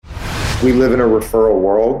We live in a referral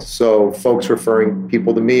world, so folks referring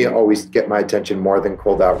people to me always get my attention more than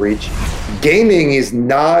cold outreach. Gaming is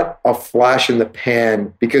not a flash in the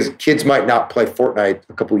pan because kids might not play Fortnite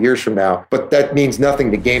a couple years from now, but that means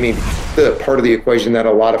nothing to gaming. The part of the equation that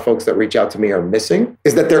a lot of folks that reach out to me are missing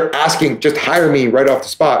is that they're asking, just hire me right off the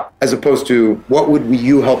spot, as opposed to what would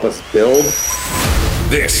you help us build?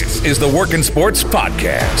 This is the Work in Sports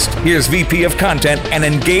Podcast. Here's VP of Content and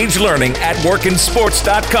Engaged Learning at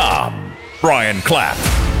workinsports.com, Brian Clapp.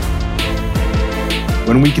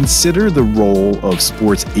 When we consider the role of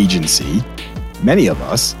sports agency, many of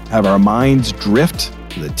us have our minds drift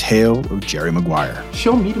to the tale of Jerry Maguire.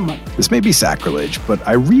 Show me the money. This may be sacrilege, but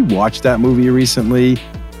I rewatched that movie recently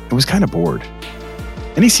and was kind of bored.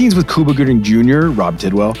 Any scenes with Cuba Gooding Jr., Rob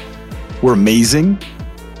Tidwell, were amazing,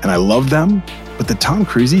 and I loved them, but the Tom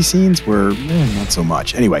Cruise scenes were not so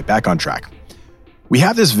much. Anyway, back on track. We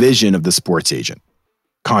have this vision of the sports agent.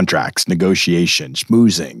 Contracts, negotiation,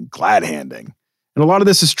 schmoozing, glad-handing. And a lot of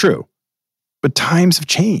this is true. But times have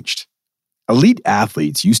changed. Elite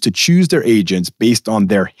athletes used to choose their agents based on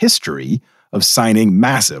their history of signing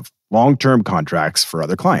massive, long-term contracts for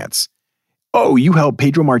other clients. Oh, you helped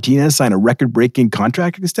Pedro Martinez sign a record-breaking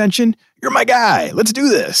contract extension? You're my guy. Let's do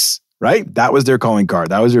this. Right? That was their calling card.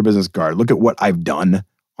 That was their business card. Look at what I've done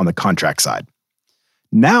on the contract side.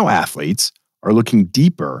 Now athletes are looking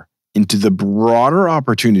deeper into the broader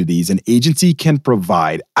opportunities an agency can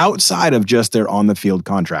provide outside of just their on-the-field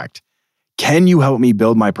contract. Can you help me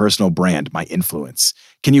build my personal brand, my influence?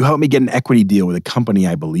 Can you help me get an equity deal with a company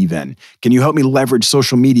I believe in? Can you help me leverage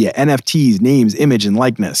social media, NFTs, names, image, and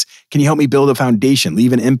likeness? Can you help me build a foundation,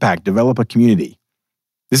 leave an impact, develop a community?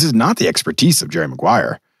 This is not the expertise of Jerry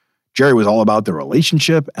Maguire. Jerry was all about the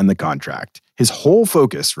relationship and the contract. His whole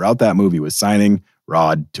focus throughout that movie was signing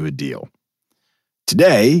Rod to a deal.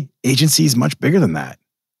 Today, agency is much bigger than that.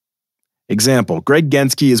 Example, Greg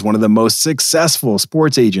Genske is one of the most successful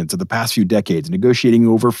sports agents of the past few decades, negotiating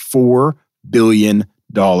over $4 billion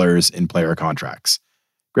in player contracts.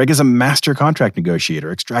 Greg is a master contract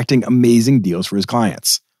negotiator, extracting amazing deals for his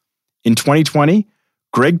clients. In 2020,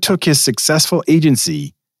 Greg took his successful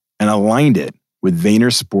agency and aligned it with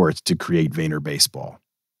Vayner Sports to create Vayner Baseball.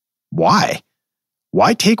 Why?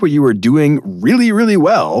 Why take what you were doing really, really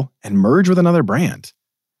well and merge with another brand?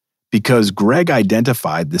 Because Greg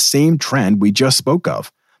identified the same trend we just spoke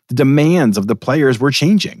of. The demands of the players were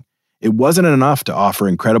changing. It wasn't enough to offer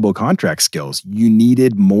incredible contract skills. You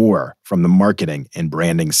needed more from the marketing and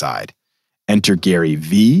branding side. Enter Gary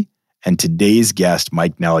V and today's guest,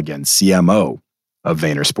 Mike Neligan, CMO of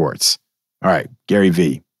Vayner Sports. All right, Gary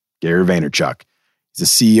V, Gary Vaynerchuk. He's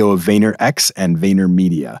the CEO of Vayner X and Vayner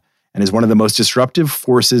Media, and is one of the most disruptive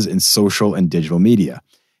forces in social and digital media.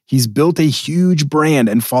 He's built a huge brand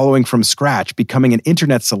and following from scratch, becoming an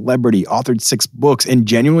internet celebrity, authored 6 books, and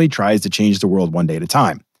genuinely tries to change the world one day at a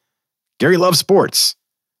time. Gary loves sports.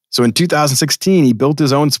 So in 2016, he built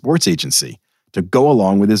his own sports agency to go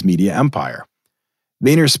along with his media empire.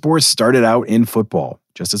 Vayner Sports started out in football,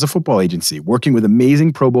 just as a football agency, working with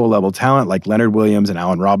amazing Pro Bowl level talent like Leonard Williams and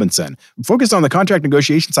Allen Robinson, focused on the contract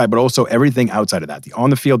negotiation side, but also everything outside of that, the on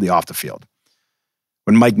the field, the off the field.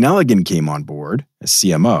 When Mike Neligan came on board as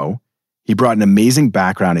CMO, he brought an amazing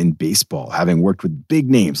background in baseball, having worked with big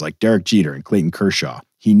names like Derek Jeter and Clayton Kershaw.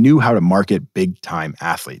 He knew how to market big-time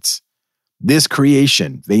athletes. This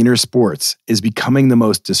creation, Vayner Sports, is becoming the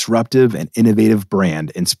most disruptive and innovative brand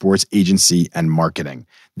in sports agency and marketing.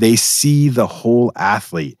 They see the whole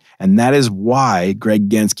athlete, and that is why Greg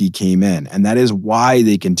Genske came in, and that is why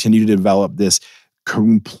they continue to develop this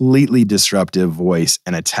completely disruptive voice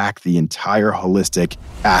and attack the entire holistic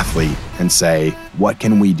athlete and say, what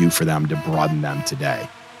can we do for them to broaden them today?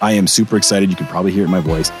 I am super excited. You can probably hear it in my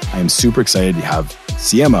voice. I am super excited to have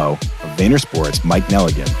CMO of Vayner Sports, Mike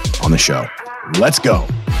Neligan, on the show. Let's go.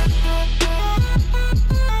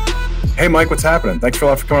 Hey, Mike, what's happening? Thanks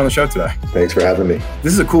for coming on the show today. Thanks for having me.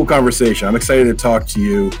 This is a cool conversation. I'm excited to talk to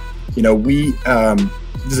you. You know,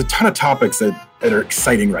 there's a ton of topics that are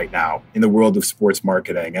exciting right now in the world of sports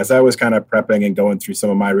marketing. As I was kind of prepping and going through some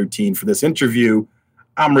of my routine for this interview,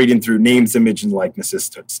 I'm reading through names, image, and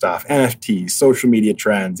likenesses stuff, NFTs, social media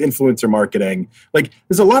trends, influencer marketing. Like,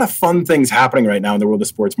 there's a lot of fun things happening right now in the world of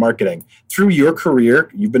sports marketing. Through your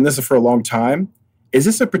career, you've been in this for a long time. Is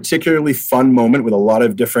this a particularly fun moment with a lot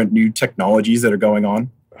of different new technologies that are going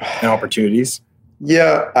on and opportunities?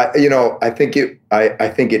 Yeah, I think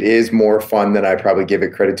it is more fun than I probably give it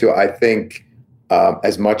credit to. I think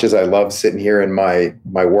as much as I love sitting here in my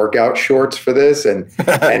workout shorts for this and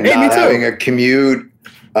not having a commute,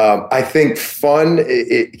 I think fun,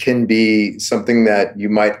 it can be something that you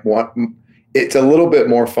might want. it's a little bit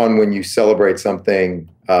more fun when you celebrate something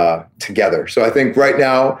together. So I think right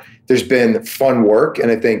now there's been fun work, and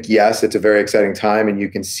I think, yes, it's a very exciting time, and you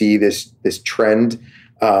can see this trend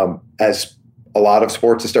as a lot of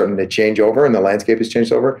sports is starting to change over and the landscape has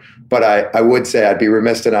changed over. But I would say I'd be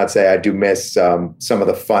remiss to not say I do miss some of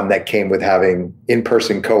the fun that came with having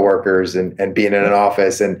in-person coworkers and being in an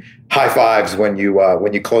office and high fives when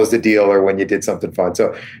you closed a deal or when you did something fun.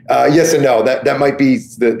 So yes and no, that might be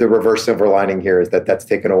the reverse silver lining here, is that's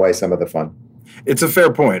taken away some of the fun. It's a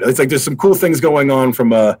fair point. It's like there's some cool things going on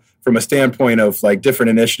from a standpoint of like different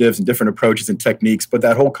initiatives and different approaches and techniques, but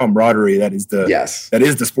that whole camaraderie that is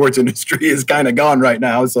the sports industry is kind of gone right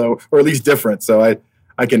now. So, or at least different. So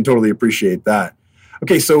I can totally appreciate that.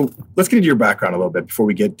 Okay, so let's get into your background a little bit before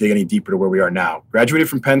we dig any deeper to where we are now. Graduated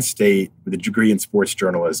from Penn State with a degree in sports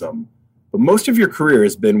journalism, but most of your career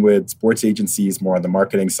has been with sports agencies, more on the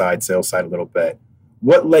marketing side, sales side a little bit.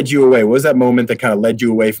 What led you away? What was that moment that kind of led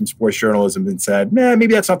you away from sports journalism and said, maybe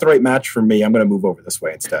that's not the right match for me. I'm going to move over this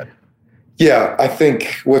way instead? Yeah, I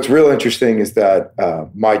think what's real interesting is that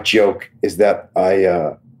my joke is that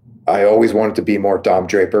I always wanted to be more Dom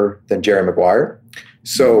Draper than Jerry Maguire.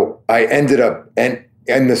 So I ended up in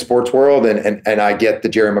the sports world, and I get the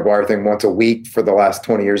Jerry Maguire thing once a week for the last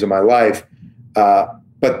 20 years of my life.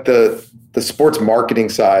 But the sports marketing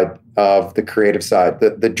side of the creative side,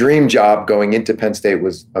 the dream job going into Penn State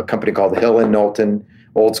was a company called Hill & Knowlton,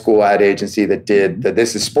 old school ad agency that did the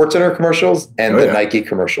This Is SportsCenter commercials and Nike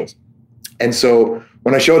commercials. And so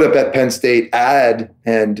when I showed up at Penn State, ad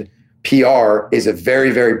and PR is a very,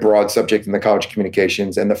 very broad subject in the college of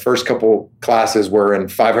communications. And the first couple classes were in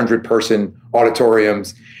 500-person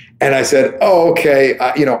auditoriums. And I said, okay,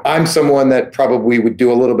 I'm someone that probably would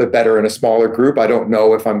do a little bit better in a smaller group. I don't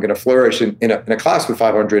know if I'm going to flourish in a class with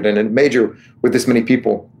 500 and a major with this many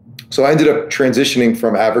people. So I ended up transitioning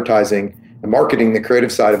from advertising and marketing, the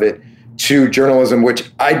creative side of it, to journalism,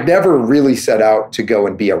 which I never really set out to go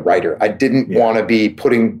and be a writer. I didn't want to be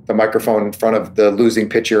putting the microphone in front of the losing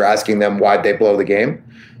pitcher, asking them why'd they blow the game.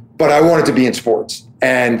 But I wanted to be in sports.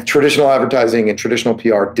 And traditional advertising and traditional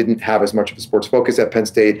PR didn't have as much of a sports focus at Penn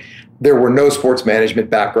State. There were no sports management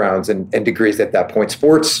backgrounds and degrees at that point.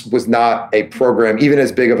 Sports was not a program, even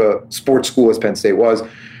as big of a sports school as Penn State was.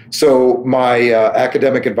 So my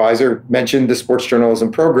academic advisor mentioned the sports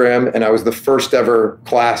journalism program, and I was the first ever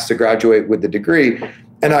class to graduate with the degree.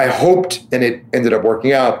 And I hoped, and it ended up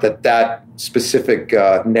working out, that specific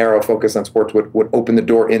narrow focus on sports would open the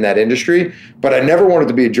door in that industry. But I never wanted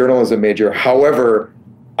to be a journalism major. However,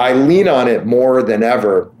 I lean on it more than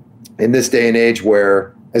ever in this day and age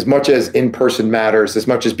where as much as in-person matters, as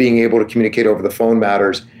much as being able to communicate over the phone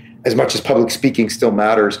matters, as much as public speaking still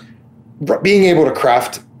matters, being able to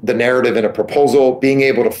craft the narrative in a proposal, being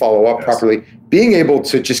able to follow up properly, being able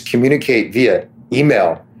to just communicate via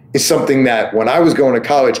email is something that when I was going to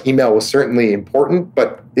college, email was certainly important,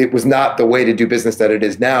 but it was not the way to do business that it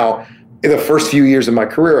is now. In the first few years of my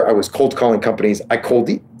career, I was cold calling companies. I cold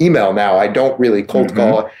email now. I don't really cold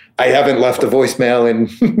call. I haven't left a voicemail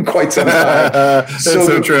in quite some time. That's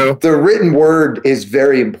so true. The written word is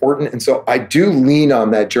very important. And so I do lean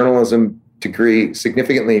on that journalism degree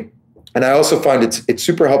significantly. And I also find it's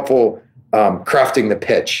super helpful crafting the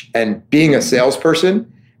pitch and being a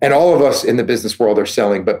salesperson. And all of us in the business world are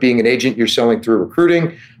selling, but being an agent, you're selling through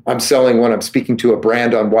recruiting. I'm selling when I'm speaking to a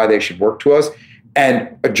brand on why they should work to us.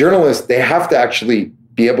 And a journalist, they have to actually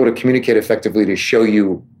be able to communicate effectively to show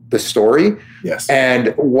you the story. Yes.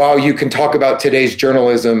 And while you can talk about today's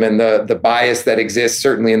journalism and the bias that exists,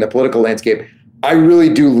 certainly in the political landscape, I really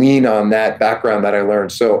do lean on that background that I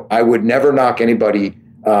learned. So I would never knock anybody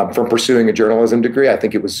from pursuing a journalism degree. I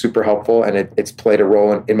think it was super helpful, and it's played a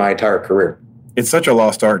role in my entire career. It's such a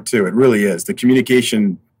lost art too. It really is. The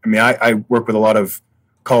communication. I mean, I work with a lot of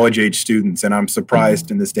college age students, and I'm surprised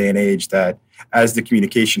in this day and age that as the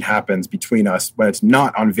communication happens between us, when it's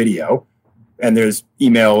not on video and there's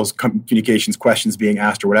emails, communications, questions being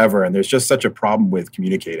asked or whatever, and there's just such a problem with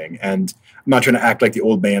communicating. And I'm not trying to act like the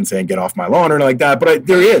old man saying, get off my lawn or anything like that, but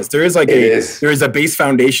there is a base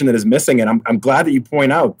foundation that is missing. And I'm glad that you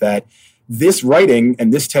point out that this writing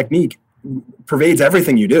and this technique pervades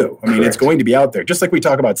everything you do. I mean, Correct. It's going to be out there. Just like we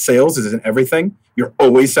talk about sales is in everything. You're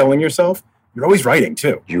always selling yourself. You're always writing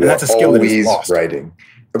too. You and that's a skill that is lost. writing.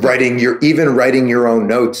 You're even writing your own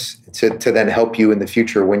notes to then help you in the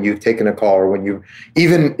future when you've taken a call, or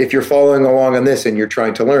even if you're following along on this and you're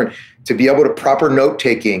trying to learn to be able to proper note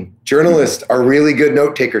taking. Journalists are really good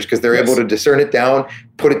note takers because they're able to discern it down,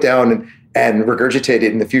 put it down, and regurgitate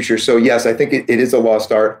it in the future. So yes, I think it is a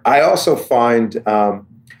lost art. I also find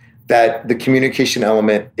that the communication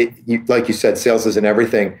element, like you said, sales isn't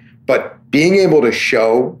everything, But being able to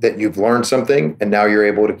show that you've learned something and now you're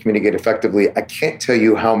able to communicate effectively, I can't tell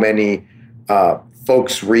you how many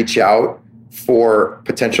folks reach out for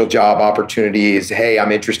potential job opportunities. Hey,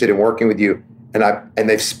 I'm interested in working with you. And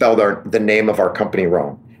they've spelled the name of our company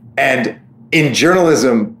wrong. And in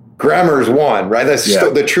journalism, grammar is one, right? That's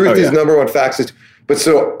the truth is number one facts. But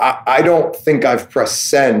so I don't think I've pressed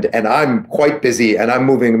send, and I'm quite busy and I'm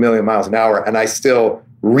moving 1,000,000 miles an hour, and I still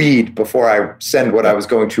read before I send what I was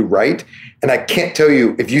going to write. And I can't tell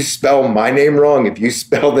you, if you spell my name wrong, if you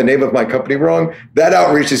spell the name of my company wrong, that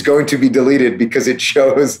outreach is going to be deleted because it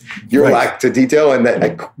shows your lack to detail, and that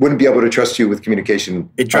I wouldn't be able to trust you with communication.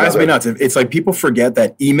 It drives me nuts. It's like people forget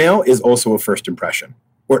that email is also a first impression,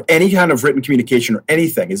 or any kind of written communication or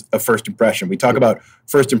anything is a first impression. We talk about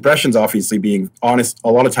first impressions obviously being honest,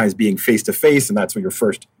 a lot of times being face-to-face, and that's what your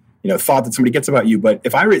first thought that somebody gets about you. But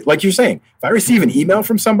if like you're saying, if I receive an email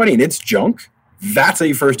from somebody and it's junk, that's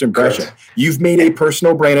a first impression. Correct. You've made a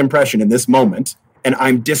personal brand impression in this moment, and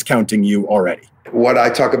I'm discounting you already. What I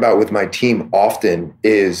talk about with my team often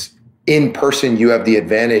is in person, you have the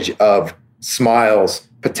advantage of smiles,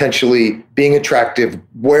 potentially being attractive,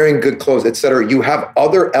 wearing good clothes, et cetera. You have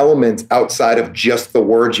other elements outside of just the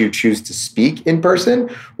words you choose to speak in person.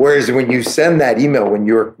 Whereas when you send that email, when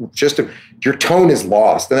your tone is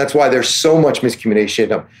lost. And that's why there's so much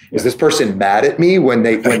miscommunication. Is this person mad at me when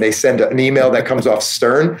they send an email that comes off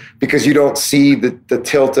stern? Because you don't see the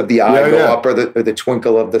tilt of the eye go up or the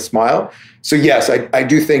twinkle of the smile. So yes, I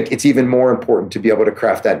do think it's even more important to be able to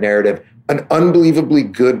craft that narrative. An unbelievably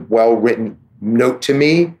good, well-written note to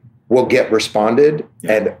me will get responded,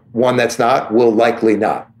 and one that's not will likely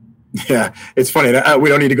not. Yeah, it's funny. We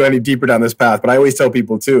don't need to go any deeper down this path, but I always tell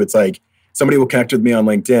people too, it's like somebody will connect with me on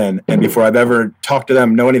LinkedIn, and before I've ever talked to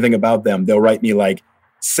them, know anything about them, they'll write me like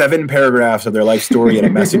 7 paragraphs of their life story in a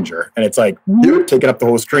messenger. And it's like, taking up the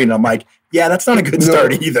whole screen. And I'm like, yeah, that's not a good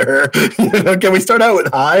start either. Can we start out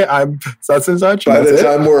with, hi, I'm such and such? By the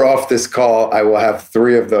time we're off this call, I will have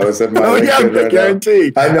 3 of those at my LinkedIn I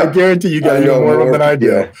guarantee. I guarantee you get more of them than I do.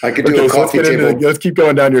 Yeah, I could do a coffee table. Let's keep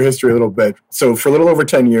going down your history a little bit. So for a little over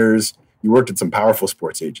 10 years, you worked at some powerful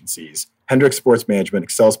sports agencies, Hendricks Sports Management,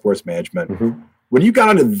 Excel Sports Management. Mm-hmm. When you got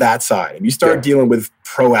onto that side and you started dealing with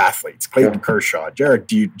pro athletes, Clayton Kershaw, Derek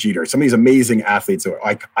Jeter, some of these amazing athletes that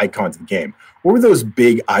are icons of the game, what were those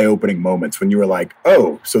big eye-opening moments when you were like,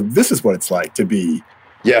 oh, so this is what it's like to be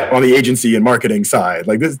on the agency and marketing side?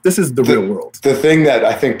 Like this is the real world. The thing that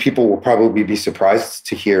I think people will probably be surprised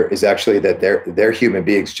to hear is actually that they're human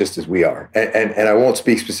beings just as we are. And I won't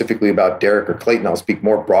speak specifically about Derek or Clayton. I'll speak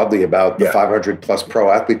more broadly about the 500 plus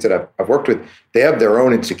pro athletes that I've worked with. They have their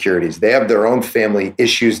own insecurities. They have their own family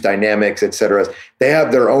issues, dynamics, et cetera. They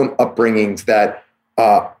have their own upbringings that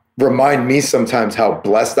remind me sometimes how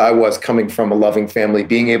blessed I was coming from a loving family,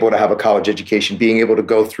 being able to have a college education, being able to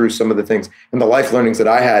go through some of the things and the life learnings that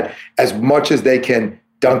I had. As much as they can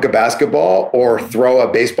dunk a basketball or throw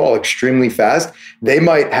a baseball extremely fast, they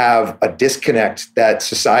might have a disconnect that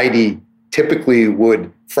society typically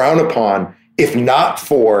would frown upon if not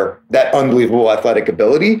for that unbelievable athletic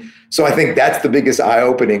ability. So I think that's the biggest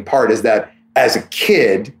eye-opening part, is that as a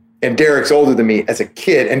kid, and Derek's older than me, as a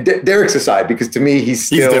kid, and Derek's aside, because to me, he's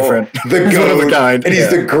still different. The GOAT, and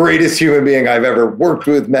he's the greatest human being I've ever worked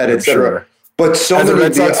with, met, et cetera. Sure. But so as many a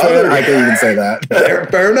Red Sox fan, I can even say that.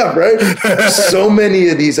 Fair enough, right? So many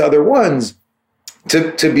of these other ones,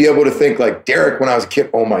 to be able to think like Derek when I was a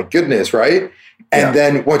kid, oh my goodness, right? And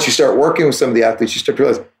then once you start working with some of the athletes, you start to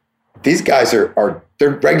realize these guys are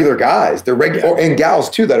they're regular guys. They're regular and gals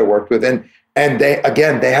too that I worked with. And they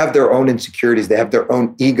have their own insecurities. They have their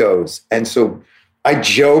own egos. And so I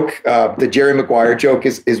joke, the Jerry Maguire joke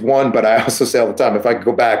is one, but I also say all the time, if I could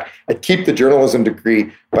go back, I'd keep the journalism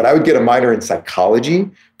degree, but I would get a minor in psychology,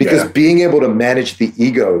 because being able to manage the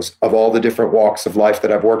egos of all the different walks of life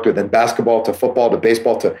that I've worked with, and basketball to football to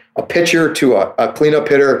baseball to a pitcher to a cleanup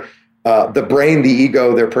hitter, the brain, the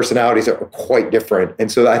ego, their personalities are quite different.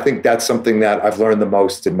 And so I think that's something that I've learned the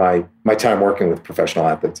most in my time working with professional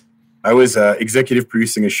athletes. I was executive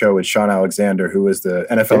producing a show with Sean Alexander, who was the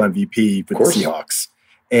NFL MVP for the Seahawks.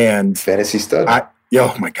 And fantasy stud.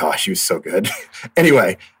 Oh my gosh, he was so good.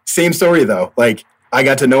 Anyway, same story though. Like, I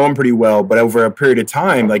got to know him pretty well, but over a period of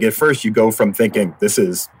time, like at first you go from thinking this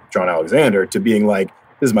is Sean Alexander to being like,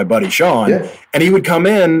 this is my buddy Sean. Yeah. And he would come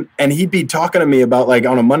in and he'd be talking to me about, like,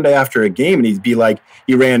 on a Monday after a game, and he'd be like,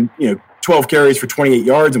 he ran, 12 carries for 28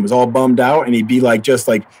 yards and was all bummed out, and he'd be like just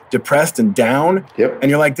like depressed and down. Yep.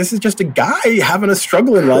 And you're like, this is just a guy having a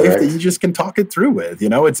struggle in life that you just can talk it through with.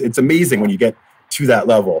 It's amazing when you get to that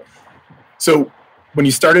level. So when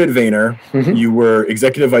you started at Vayner, you were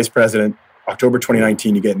executive vice president, October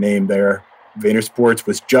 2019, you get named there. Vayner Sports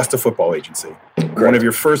was just a football agency. Correct. One of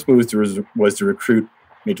your first moves was to recruit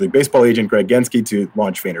Major League Baseball agent Greg Genske to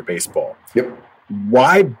launch Vayner Baseball. Yep.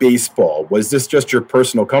 Why baseball? Was this just your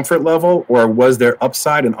personal comfort level, or was there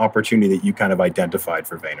upside and opportunity that you kind of identified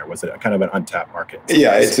for Vayner? Was it kind of an untapped market?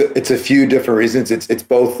 Yeah, it's a few different reasons. It's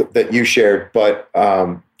both that you shared, but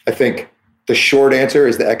I think the short answer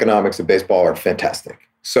is the economics of baseball are fantastic.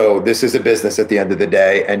 So this is a business at the end of the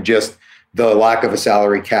day, and just the lack of a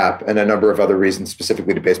salary cap and a number of other reasons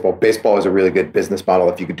specifically to baseball. Baseball is a really good business model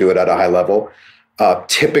if you could do it at a high level.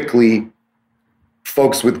 Typically,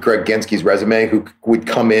 folks with Greg Genske's resume who would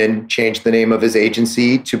come in, change the name of his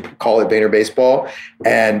agency to call it Vayner Baseball,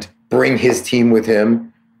 and bring his team with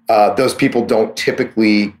him. Those people don't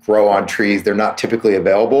typically grow on trees. They're not typically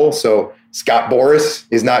available. So Scott Boras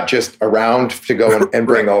is not just around to go and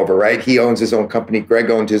bring over, right? He owns his own company. Greg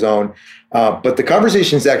owned his own. But the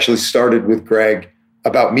conversations actually started with Greg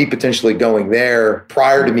about me potentially going there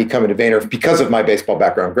prior to me coming to Vayner because of my baseball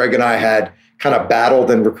background. Greg and I had kind of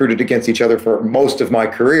battled and recruited against each other for most of my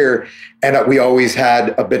career. And we always had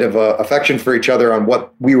a bit of a affection for each other on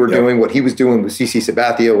what we were doing, what he was doing with CC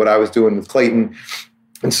Sabathia, what I was doing with Clayton.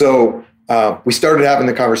 And so we started having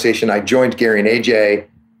the conversation. I joined Gary and AJ,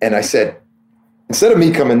 and I said, instead of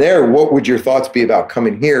me coming there, what would your thoughts be about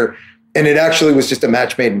coming here? And it actually was just a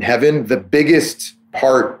match made in heaven. The biggest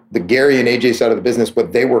part, the Gary and AJ side of the business,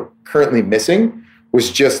 what they were currently missing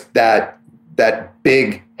was just that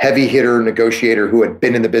big heavy hitter negotiator who had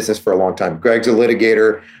been in the business for a long time. Greg's a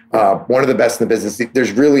litigator, one of the best in the business.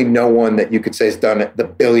 There's really no one that you could say has done the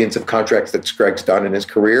billions of contracts that Greg's done in his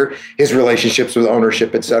career, his relationships with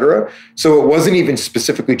ownership, et cetera. So it wasn't even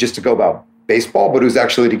specifically just to go about baseball, but it was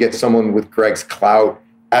actually to get someone with Greg's clout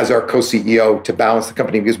as our co-CEO to balance the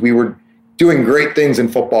company, because we were doing great things in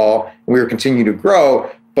football and we were continuing to grow.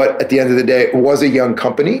 But at the end of the day, it was a young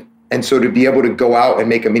company. And so to be able to go out and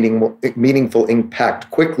make a meaningful impact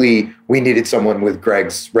quickly, we needed someone with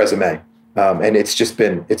Greg's resume. And it's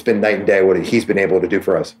been night and day what he's been able to do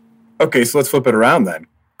for us. Okay, so let's flip it around then.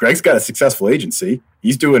 Greg's got a successful agency.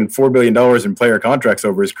 He's doing $4 billion in player contracts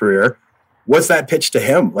over his career. What's that pitch to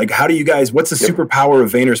him? Like, how do you guys, what's the superpower of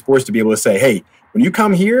Vayner Sports to be able to say, hey, when you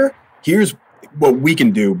come here, here's what we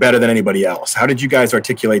can do better than anybody else? How did you guys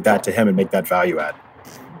articulate that to him and make that value add?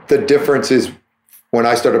 The difference is, when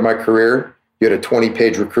I started my career, you had a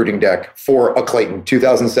 20-page recruiting deck for a Clayton,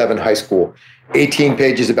 2007 high school, 18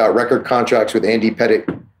 pages about record contracts with Andy Pettit,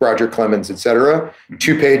 Roger Clemens, et cetera.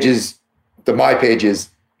 2 pages, my pages,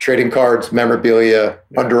 trading cards, memorabilia,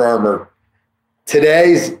 Under Armour.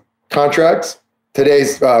 Today's contracts,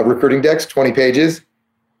 recruiting decks, 20 pages,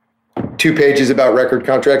 2 pages about record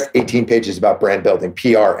contracts, 18 pages about brand building,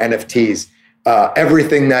 PR, NFTs,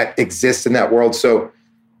 everything that exists in that world. So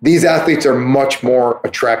these athletes are much more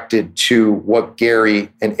attracted to what Gary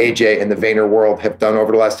and AJ and the Vayner world have done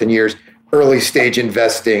over the last 10 years. Early stage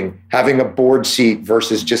investing, having a board seat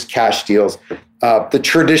versus just cash deals. The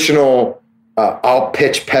traditional, I'll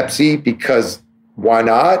pitch Pepsi because why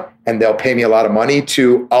not? And they'll pay me a lot of money,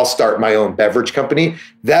 to I'll start my own beverage company.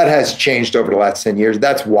 That has changed over the last 10 years.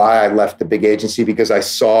 That's why I left the big agency, because I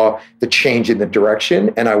saw the change in the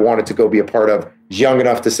direction and I wanted to go be a part of. Young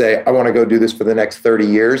enough to say, I want to go do this for the next 30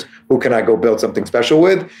 years. Who can I go build something special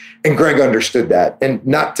with? And Greg understood that. And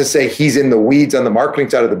not to say he's in the weeds on the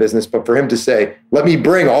marketing side of the business, but for him to say, let me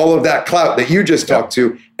bring all of that clout that you just talked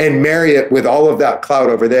to and marry it with all of that clout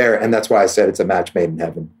over there. And that's why I said it's a match made in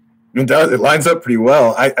heaven. It does. It lines up pretty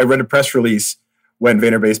well. I read a press release when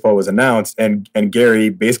Vayner Baseball was announced, and Gary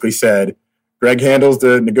basically said, Greg handles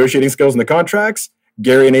the negotiating skills and the contracts,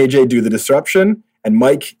 Gary and AJ do the disruption, and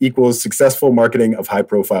Mike equals successful marketing of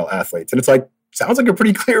high-profile athletes. And it's like, sounds like a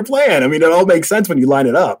pretty clear plan. I mean, it all makes sense when you line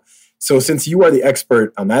it up. So since you are the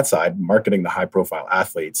expert on that side, marketing the high-profile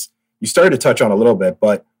athletes, you started to touch on a little bit,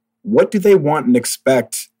 but what do they want and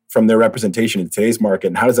expect from their representation in today's market,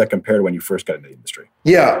 and how does that compare to when you first got into the industry?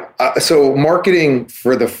 Yeah, so marketing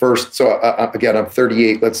for the first, again, I'm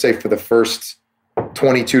 38, let's say for the first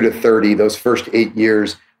 22 to 30, those first 8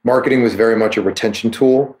 years, marketing was very much a retention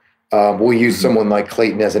tool. We'll use someone like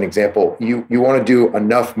Clayton as an example. You want to do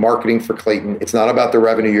enough marketing for Clayton. It's not about the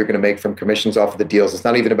revenue you're going to make from commissions off of the deals. It's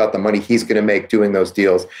not even about the money he's going to make doing those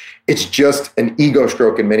deals. It's just an ego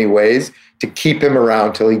stroke in many ways to keep him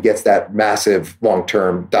around till he gets that massive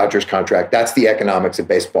long-term Dodgers contract. That's the economics of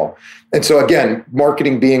baseball. And so again,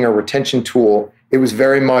 marketing being a retention tool, it was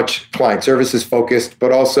very much client services focused,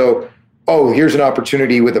 but also, oh, here's an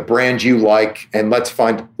opportunity with a brand you like, and let's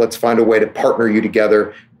find a way to partner you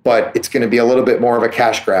together. But it's going to be a little bit more of a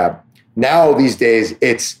cash grab. Now, these days,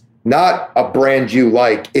 it's not a brand you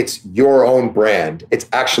like, it's your own brand. It's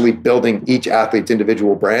actually building each athlete's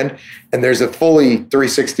individual brand. And there's a fully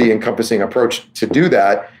 360 encompassing approach to do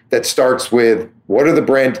that starts with what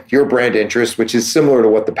are your brand interests, which is similar to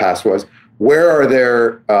what the past was. Where are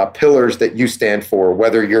there pillars that you stand for,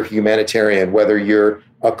 whether you're humanitarian, whether you're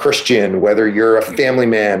a Christian, whether you're a family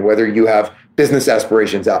man, whether you have business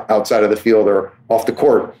aspirations outside of the field or off the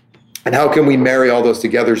court. And how can we marry all those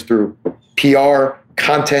together through PR,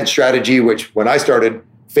 content strategy, which when I started,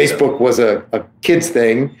 Facebook was a kid's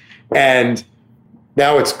thing. And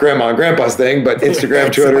now it's grandma and grandpa's thing, but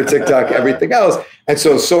Instagram, Twitter, TikTok, everything else. And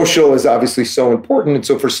so social is obviously so important. And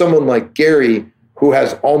so for someone like Gary, who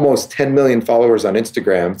has almost 10 million followers on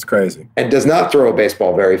Instagram. It's crazy. And does not throw a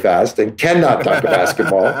baseball very fast and cannot talk a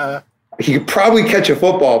basketball. He could probably catch a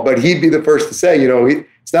football, but he'd be the first to say,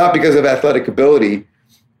 it's not because of athletic ability,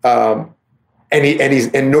 nor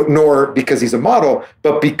because he's a model,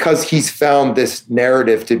 but because he's found this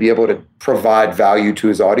narrative to be able to provide value to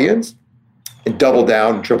his audience and double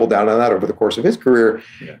down and triple down on that over the course of his career.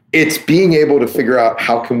 Yeah. It's being able to figure out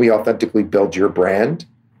how can we authentically build your brand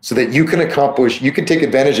so that you can take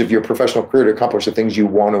advantage of your professional career to accomplish the things you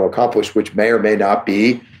want to accomplish, which may or may not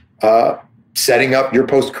be setting up your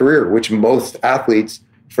post-career, which most athletes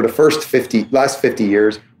for the last 50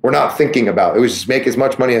 years were not thinking about. It was just make as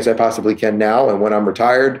much money as I possibly can now, and when I'm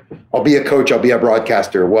retired, I'll be a coach, I'll be a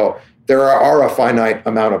broadcaster. Well, there are a finite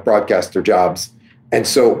amount of broadcaster jobs. And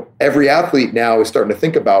so every athlete now is starting to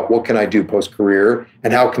think about what can I do post-career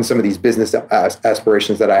and how can some of these business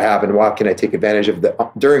aspirations that I have and what can I take advantage of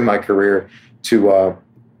during my career to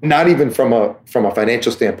not even from a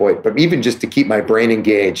financial standpoint, but even just to keep my brain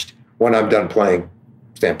engaged when I'm done playing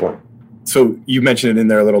standpoint. So you mentioned it in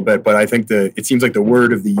there a little bit, but I think it seems like the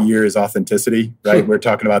word of the year is authenticity, right? We're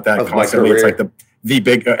talking about that constantly. It's like the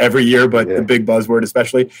big every year, but the big buzzword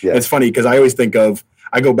especially. Yeah. It's funny because I always think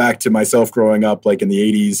I go back to myself growing up like in the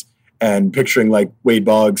 80s and picturing like Wade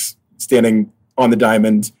Boggs standing on the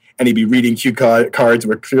diamond and he'd be reading cue cards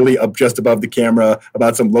were clearly up just above the camera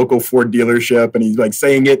about some local Ford dealership and he's like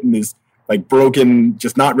saying it in his like broken,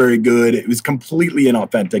 just not very good. It was completely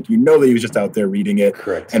inauthentic. That he was just out there reading it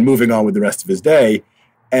and moving on with the rest of his day.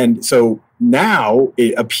 And so now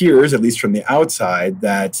it appears, at least from the outside,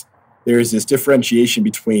 that there's this differentiation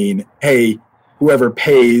between, hey, whoever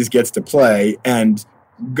pays gets to play, and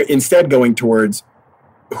instead going towards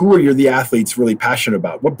who are the athletes really passionate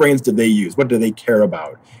about? What brands do they use? What do they care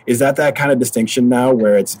about? Is that kind of distinction now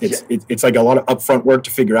where it's like a lot of upfront work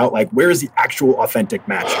to figure out like where is the actual authentic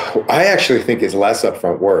match? I actually think it's less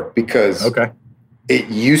upfront work because it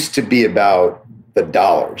used to be about the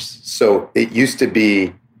dollars. So it used to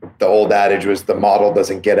be the old adage was the model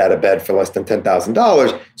doesn't get out of bed for less than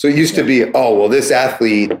 $10,000. So it used to be, this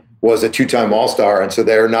athlete was a 2-time All-Star, and so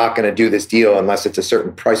they're not going to do this deal unless it's a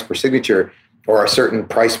certain price per signature or a certain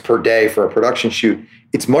price per day for a production shoot.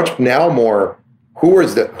 It's much now more, who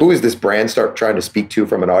is this brand start trying to speak to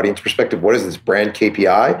from an audience perspective? What is this brand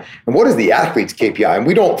KPI? And what is the athlete's KPI? And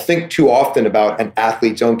we don't think too often about an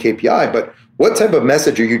athlete's own KPI, but what type of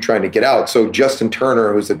message are you trying to get out? So Justin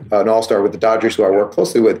Turner, who's an All-Star with the Dodgers, who I work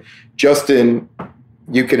closely with, Justin,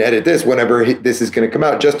 you can edit this whenever this is going to come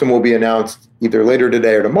out. Justin will be announced either later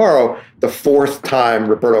today or tomorrow, the 4th time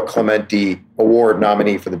Roberto Clemente Award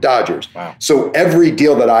nominee for the Dodgers. Wow. So every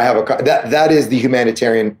deal that I have, that is the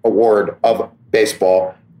humanitarian award of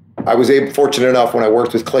baseball. I was fortunate enough when I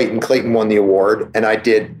worked with Clayton won the award, and I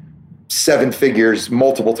did 7 figures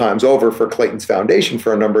multiple times over for Clayton's foundation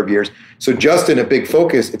for a number of years. So Justin, a big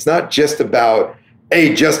focus, it's not just about,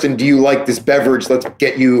 hey, Justin, do you like this beverage? Let's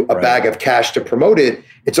get you a bag of cash to promote it.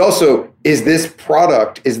 It's also, is this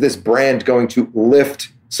brand going to lift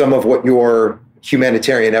some of what your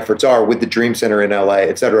humanitarian efforts are with the Dream Center in LA,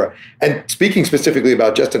 et cetera? And speaking specifically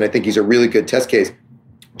about Justin, I think he's a really good test case.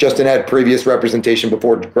 Justin had previous representation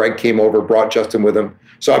before Greg came over, brought Justin with him.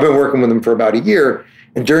 So I've been working with him for about a year.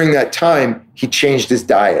 And during that time, he changed his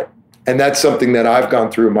diet. And that's something that I've gone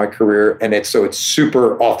through in my career. And it's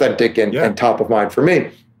super authentic and top of mind for me.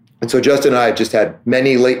 And so Justin and I just had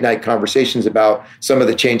many late night conversations about some of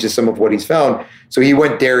the changes, some of what he's found. So he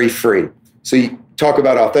went dairy free. So you talk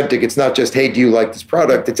about authentic. It's not just, hey, do you like this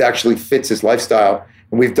product? It actually fits his lifestyle.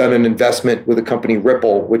 And we've done an investment with a company,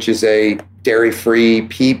 Ripple, which is a dairy-free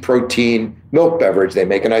pea protein milk beverage. They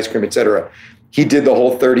make an ice cream, et cetera. He did the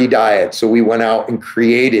Whole30 diet. So we went out and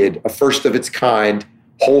created a first of its kind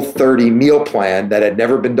Whole30 meal plan that had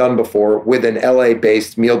never been done before with an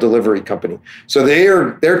LA-based meal delivery company. So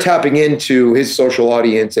they're tapping into his social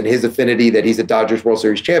audience and his affinity that he's a Dodgers World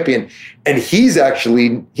Series champion. And he's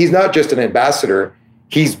not just an ambassador.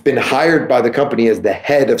 He's been hired by the company as the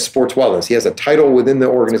head of sports wellness. He has a title within the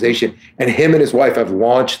organization, and him and his wife have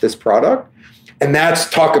launched this product. And that's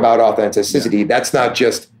talk about authenticity. Yeah. That's not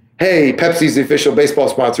just, hey, Pepsi's the official baseball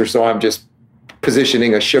sponsor, so I'm just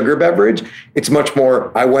positioning a sugar beverage. It's much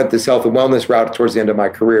more, I went this health and wellness route towards the end of my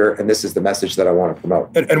career, and this is the message that I want to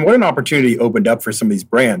promote. And what an opportunity opened up for some of these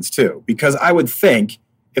brands too, because I would think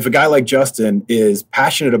if a guy like Justin is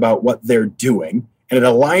passionate about what they're doing and it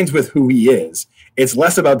aligns with who he is, it's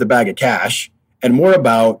less about the bag of cash and more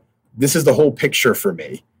about this is the whole picture for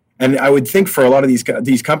me. And I would think for a lot of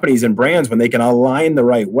these companies and brands, when they can align the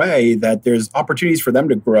right way, that there's opportunities for them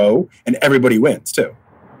to grow and everybody wins too.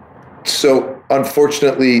 So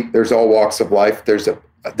unfortunately, there's all walks of life. There's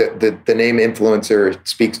the name influencer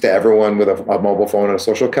speaks to everyone with a mobile phone and a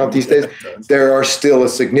social account these days. There are still a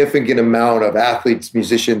significant amount of athletes,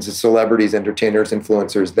 musicians, and celebrities, entertainers,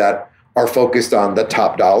 influencers that are focused on the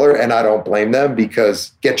top dollar. And I don't blame them,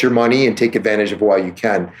 because get your money and take advantage of it while you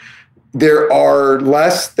can. There are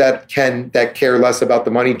less that care less about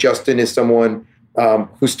the money. Justin is someone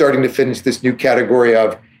who's starting to finish this new category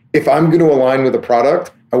of, if I'm going to align with a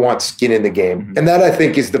product, I want skin in the game. Mm-hmm. And that, I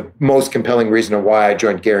think, is the most compelling reason of why I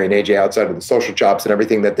joined Gary and AJ outside of the social chops and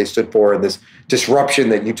everything that they stood for, and this disruption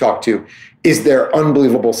that you talked to, is their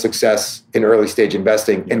unbelievable success in early stage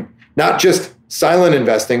investing. And not just silent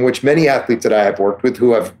investing, which many athletes that I have worked with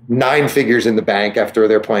who have 9 figures in the bank after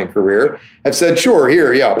their playing career have said, sure,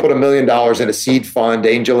 I'll put $1 million in a seed fund,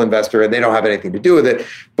 angel investor, and they don't have anything to do with it.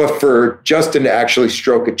 But for Justin to actually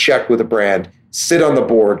stroke a check with a brand, sit on the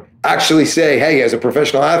board, actually say, hey, as a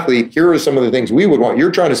professional athlete, here are some of the things we would want.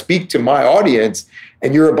 You're trying to speak to my audience,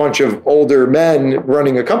 and you're a bunch of older men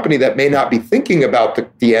running a company that may not be thinking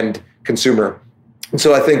about the end consumer. And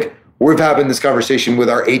so I think we're having this conversation with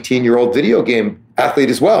our 18-year-old video game athlete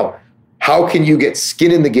as well. How can you get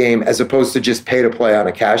skin in the game as opposed to just pay to play on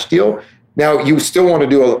a cash deal? Now, you still want to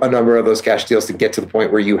do a number of those cash deals to get to the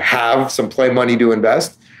point where you have some play money to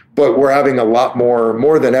invest, but we're having a lot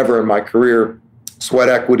more than ever in my career, sweat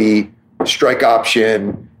equity, strike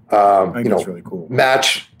option, really cool.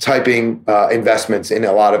 match typing investments in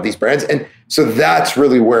a lot of these brands. And so that's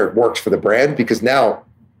really where it works for the brand, because now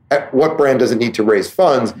what brand doesn't need to raise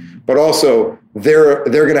funds, but also they're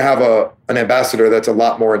going to have an ambassador that's a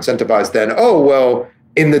lot more incentivized than,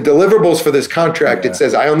 in the deliverables for this contract, it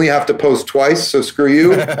says I only have to post twice, so screw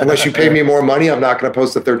you. Unless you pay me more money, I'm not going to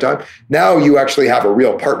post the third time. Now you actually have a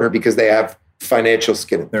real partner because they have financial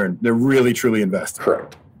skin. They're really, truly invested.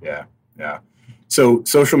 Correct. Yeah. So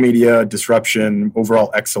social media disruption,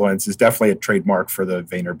 overall excellence is definitely a trademark for the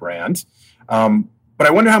Vayner brand. But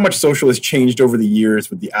I wonder how much social has changed over the years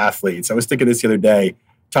with the athletes. I was thinking this the other day,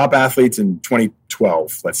 top athletes in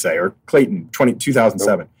 2012, let's say, or Clayton,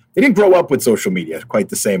 2007. They didn't grow up with social media quite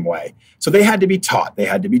the same way. So they had to be taught, they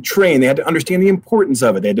had to be trained, they had to understand the importance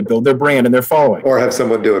of it. They had to build their brand and their following. Or have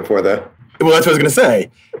someone do it for them. Well, that's what I was going to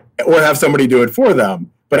say. Or have somebody do it for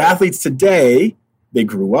them. But athletes today, they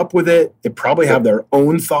grew up with it. They probably have their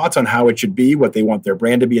own thoughts on how it should be, what they want their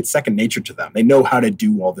brand to be. It's second nature to them. They know how to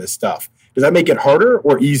do all this stuff. Does that make it harder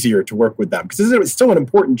or easier to work with them? Because it's still an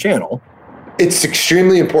important channel. It's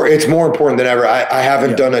extremely important. It's more important than ever. I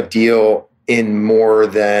haven't done a deal in more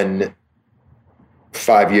than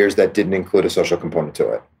 5 years that didn't include a social component to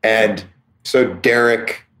it. And so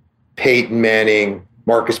Derek, Peyton Manning,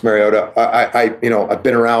 Marcus Mariota, I've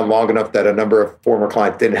been around long enough that a number of former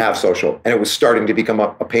clients didn't have social, and it was starting to become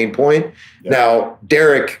a pain point. Yeah. Now,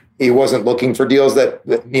 Derek, he wasn't looking for deals that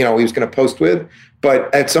he was going to post with,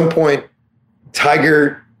 but at some point,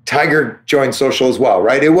 Tiger joined social as well,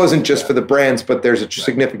 right? It wasn't just for the brands, but there's a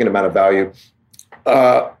significant amount of value.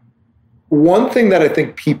 One thing that I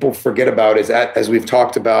think people forget about is that, as we've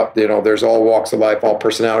talked about, there's all walks of life, all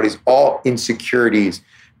personalities, all insecurities.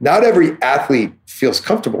 Not every athlete feels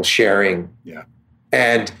comfortable sharing. Yeah.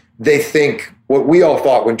 And they think what we all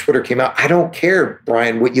thought when Twitter came out, I don't care,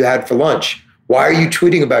 Brian, what you had for lunch. Why are you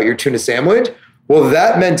tweeting about your tuna sandwich? Well,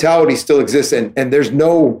 that mentality still exists. And there's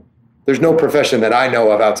no profession that I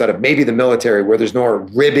know of outside of maybe the military where there's no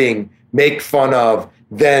ribbing, make fun of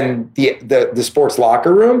than the sports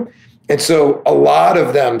locker room. And so a lot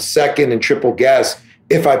of them second and triple guess,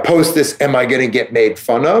 if I post this, am I going to get made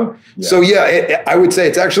fun of? Yeah. So I would say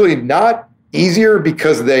it's actually not easier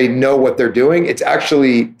because they know what they're doing. It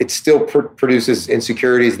still produces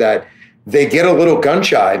insecurities that they get a little gun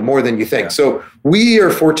shy more than you think. Yeah. So we are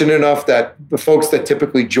fortunate enough that the folks that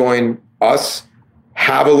typically join us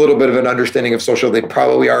have a little bit of an understanding of social. They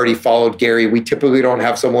probably already followed Gary. We typically don't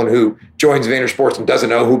have someone who joins Vayner Sports and doesn't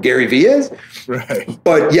know who Gary Vee is. Right.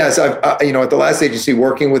 But yes, I've at the last agency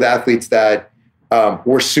working with athletes that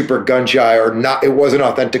were super gun shy or not, it wasn't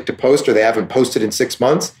authentic to post, or they haven't posted in 6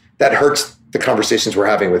 months, that hurts the conversations we're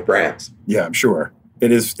having with brands. Yeah, I'm sure.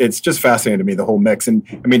 It's just fascinating to me, the whole mix. And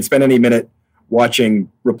I mean, spend any minute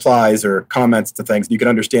watching replies or comments to things, you can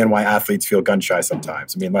understand why athletes feel gun shy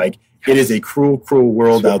sometimes. I mean, like, it is a cruel, cruel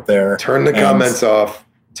world out there. Turn the comments off.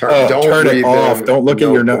 Turn it off. Don't look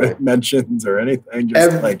at your mentions or anything.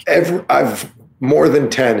 Just I've more than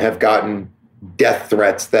 10 have gotten death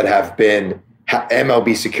threats that have been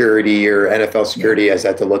MLB security or NFL security has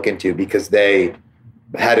had to look into because they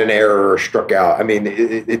had an error or struck out. I mean,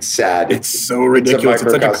 it's sad. It's so ridiculous.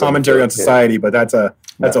 It's such a commentary on society, but that's a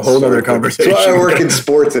whole other conversation. That's why I work in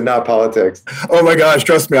sports and not politics. Oh my gosh,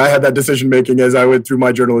 trust me, I had that decision making as I went through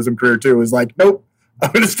my journalism career too. It was like, nope,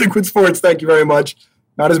 I'm going to stick with sports. Thank you very much.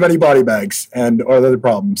 Not as many body bags and other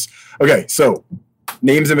problems. Okay, so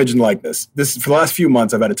names, image, and likeness. This for the last few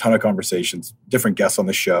months, I've had a ton of conversations, different guests on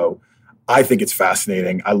the show. I think it's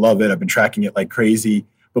fascinating. I love it. I've been tracking it like crazy.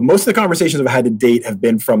 But most of the conversations I've had to date have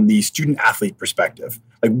been from the student-athlete perspective,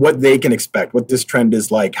 like what they can expect, what this trend is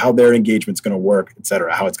like, how their engagement's going to work, et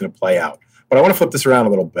cetera, how it's going to play out. But I want to flip this around a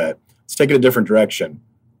little bit. Let's take it a different direction.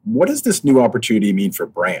 What does this new opportunity mean for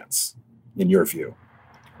brands, in your view?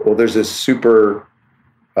 Well, there's a super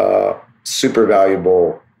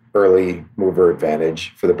valuable early mover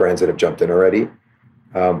advantage for the brands that have jumped in already.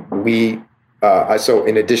 So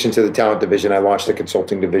in addition to the talent division, I launched a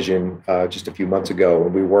consulting division just a few months ago,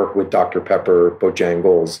 and we work with Dr. Pepper,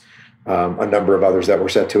 Bojangles, a number of others that we're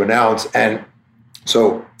set to announce. And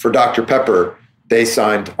so for Dr. Pepper, they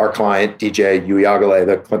signed our client, DJ Uyagale,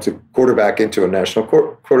 the Clemson quarterback, into a national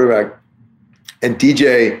quarterback. And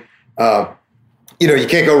DJ, you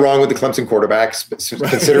can't go wrong with the Clemson quarterbacks,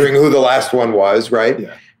 considering who the last one was, right?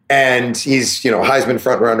 Yeah. And he's, Heisman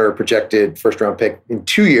frontrunner, projected first-round pick in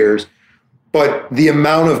 2 years. But the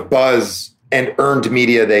amount of buzz and earned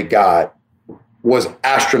media they got was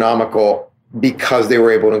astronomical because they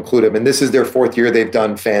were able to include him. And this is their 4th year. They've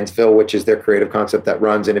done Fansville, which is their creative concept that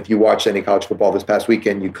runs. And if you watched any college football this past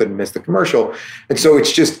weekend, you couldn't miss the commercial. And so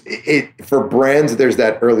it's just, for brands, there's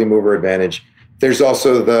that early mover advantage. There's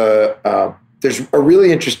also there's a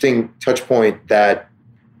really interesting touch point that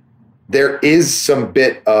there is some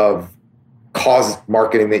bit of cause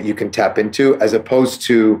marketing that you can tap into, as opposed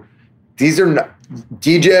to, these are not,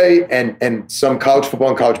 DJ and some college football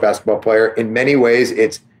and college basketball player. In many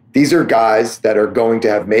ways, these are guys that are going to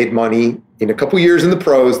have made money in a couple years in the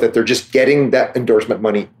pros, that they're just getting that endorsement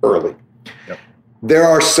money early. Yep. There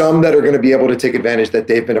are some that are going to be able to take advantage that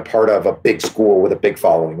they've been a part of a big school with a big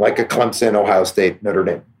following, like a Clemson, Ohio State, Notre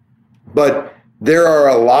Dame. But there are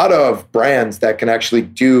a lot of brands that can actually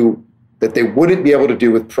do that they wouldn't be able to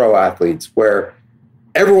do with pro athletes, where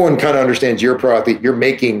everyone kind of understands you're a pro athlete, you're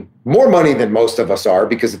making more money than most of us are,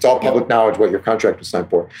 because it's all public knowledge what your contract was signed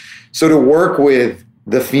for. So to work with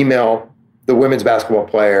the women's basketball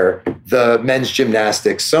player, the men's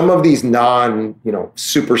gymnastics, some of these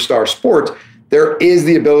superstar sports, there is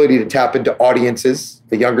the ability to tap into audiences,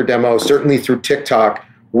 the younger demo, certainly through TikTok.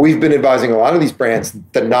 We've been advising a lot of these brands,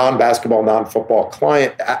 the non-basketball, non-football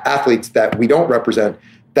client athletes that we don't represent,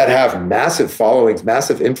 that have massive followings,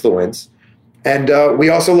 massive influence. And we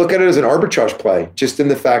also look at it as an arbitrage play, just in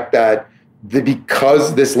the fact that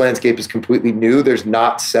because this landscape is completely new, there's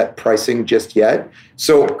not set pricing just yet.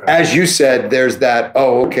 So as you said, there's that,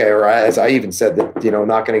 or as I even said that,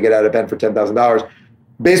 not going to get out of bed for $10,000.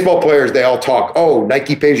 Baseball players, they all talk,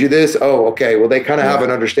 Nike pays you this. Well, they kind of have an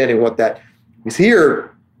understanding what that is.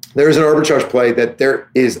 Here, there's an arbitrage play that there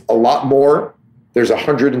is a lot more. There's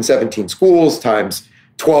 117 schools times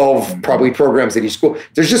 12 probably programs at each school.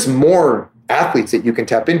 There's just more athletes that you can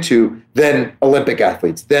tap into than Olympic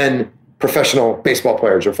athletes, than professional baseball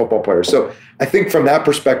players or football players. So I think from that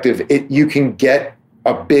perspective, you can get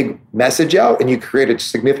a big message out, and you create a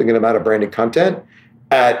significant amount of branded content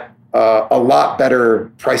at a lot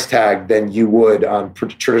better price tag than you would on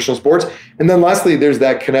traditional sports. And then lastly, there's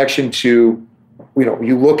that connection to,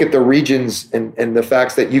 you look at the regions and the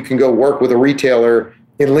facts that you can go work with a retailer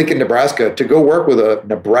in Lincoln, Nebraska, to go work with a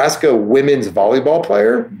Nebraska women's volleyball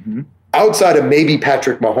player. Mm-hmm. Outside of maybe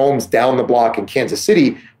Patrick Mahomes down the block in Kansas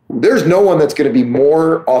City, there's no one that's going to be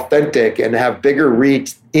more authentic and have bigger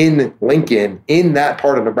reach in Lincoln, in that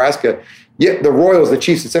part of Nebraska. Yet the Royals, the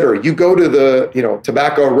Chiefs, et cetera, you go to the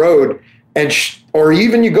Tobacco Road, or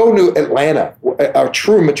even you go to Atlanta, a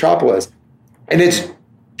true metropolis, and it's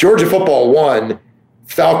Georgia football 1,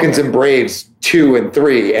 Falcons and Braves 2 and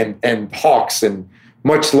 3, and Hawks and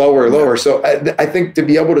much lower. So I think to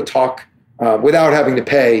be able to talk without having to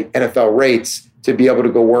pay NFL rates, to be able to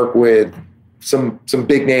go work with some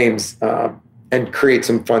big names and create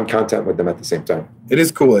some fun content with them at the same time. It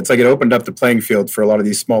is cool. It's like it opened up the playing field for a lot of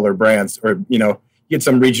these smaller brands, or, you get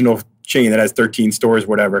some regional chain that has 13 stores,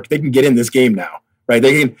 whatever. They can get in this game now, right?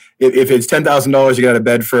 They can, if it's $10,000 you got to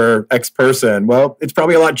bed for X person, well, it's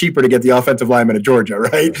probably a lot cheaper to get the offensive lineman of Georgia,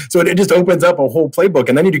 right? So it just opens up a whole playbook,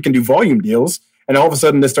 and then you can do volume deals, and all of a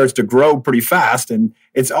sudden this starts to grow pretty fast, and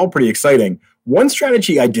it's all pretty exciting. One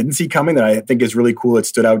strategy I didn't see coming that I think is really cool, it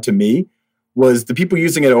stood out to me, was the people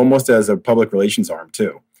using it almost as a public relations arm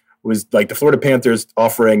too. It was like the Florida Panthers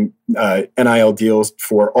offering NIL deals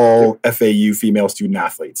for all FAU female student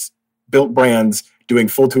athletes. Built brands doing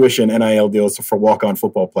full tuition NIL deals for walk-on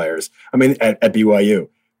football players. I mean, at BYU.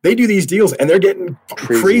 They do these deals, and they're getting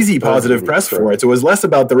crazy positive press for it. So it was less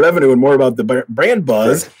about the revenue and more about the brand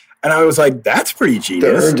buzz. Right. And I was like, that's pretty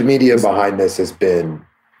genius. The earned media behind this has been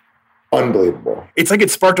unbelievable. It's like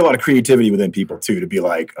it sparked a lot of creativity within people too, to be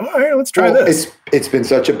like, all right, let's try this. It's been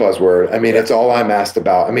such a buzzword. I mean, It's all I'm asked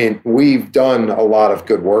about. I mean, we've done a lot of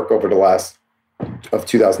good work over the last of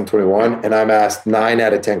 2021, and I'm asked 9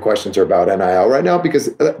 out of 10 questions are about NIL right now,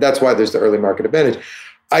 because that's why there's the early market advantage.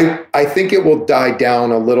 I think it will die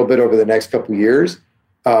down a little bit over the next couple of years.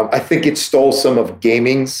 I think it stole some of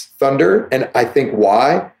gaming's thunder, and I think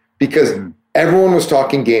why? Because everyone was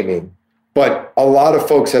talking gaming, but a lot of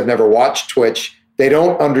folks have never watched Twitch. They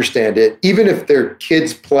don't understand it. Even if their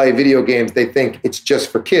kids play video games, they think it's just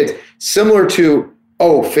for kids. Similar to,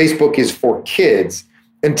 Facebook is for kids.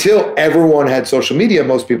 Until everyone had social media,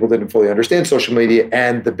 most people didn't fully understand social media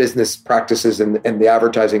and the business practices and the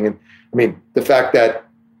advertising. And I mean, the fact that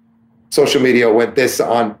social media went this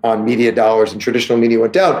on media dollars and traditional media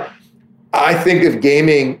went down. I think if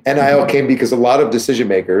gaming, NIL came because a lot of decision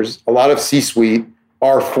makers, a lot of C-suite,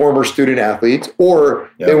 are former student athletes, or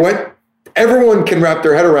everyone can wrap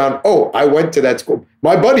their head around, I went to that school.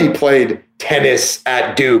 My buddy played tennis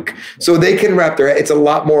at Duke. So they can wrap their head. It's a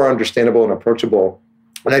lot more understandable and approachable.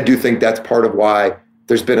 And I do think that's part of why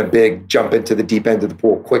there's been a big jump into the deep end of the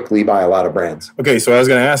pool quickly by a lot of brands. Okay, so I was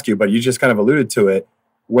going to ask you, but you just kind of alluded to it.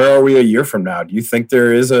 Where are we a year from now? Do you think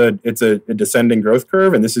there is it's a descending growth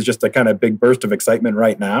curve, and this is just a kind of big burst of excitement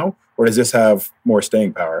right now, or does this have more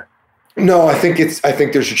staying power? No, I think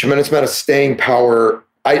there's a tremendous amount of staying power.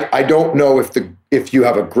 I don't know if you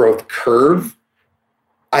have a growth curve.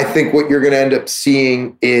 I think what you're going to end up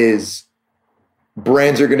seeing is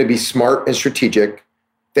brands are going to be smart and strategic.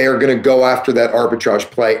 They are going to go after that arbitrage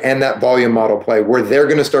play and that volume model play, where they're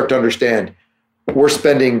going to start to understand we're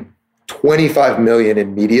spending $25 million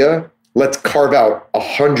in media. Let's carve out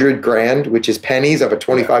 $100,000, which is pennies of a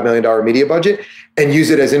 $25 million media budget, and use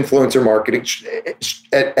it as influencer marketing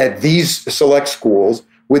at these select schools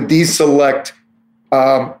with these select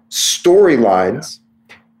storylines,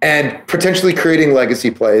 and potentially creating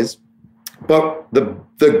legacy plays. But the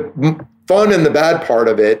fun and the bad part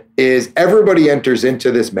of it is everybody enters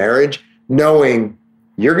into this marriage knowing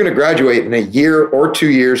you're going to graduate in a year or 2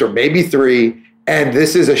 years or maybe 3, and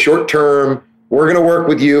this is a short term. We're going to work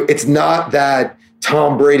with you. It's not that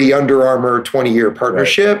Tom Brady Under Armour 20-year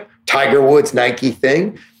partnership, right. Tiger Woods Nike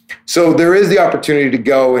thing. So there is the opportunity to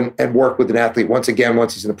go and work with an athlete once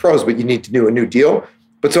he's in the pros, but you need to do a new deal.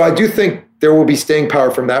 But so I do think there will be staying power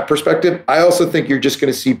from that perspective. I also think you're just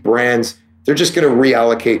going to see brands, they're just going to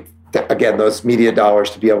reallocate, again, those media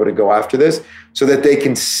dollars to be able to go after this so that they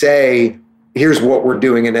can say, here's what we're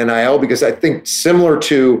doing in NIL, because I think similar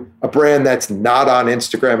to a brand that's not on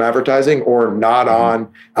Instagram advertising or not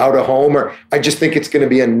on out of home, or I just think it's going to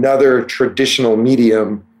be another traditional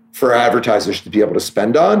medium for advertisers to be able to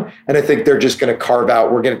spend on. And I think they're just going to carve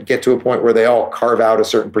out, we're going to get to a point where they all carve out a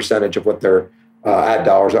certain percentage of what their ad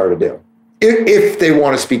dollars are to do, if they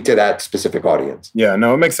want to speak to that specific audience. Yeah,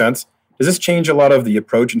 no, it makes sense. Does this change a lot of the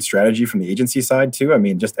approach and strategy from the agency side too? I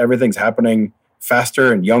mean, just everything's happening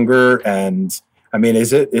faster and younger, and I mean,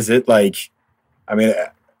 is it like, I mean,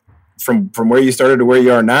 from where you started to where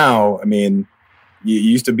you are now, I mean, you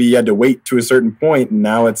used to be, you had to wait to a certain point, and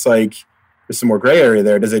now it's like there's some more gray area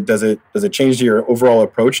there. Does it change your overall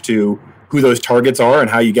approach to who those targets are and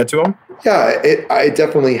how you get to them? Yeah, it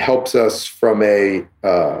definitely helps us from a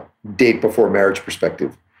date before marriage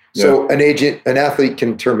perspective. So an athlete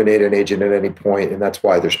can terminate an agent at any point, and that's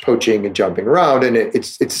why there's poaching and jumping around, and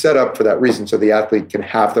it's set up for that reason, so the athlete can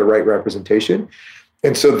have the right representation.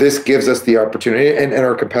 And so this gives us the opportunity, and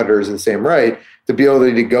our competitors in the same right, the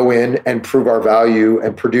ability to go in and prove our value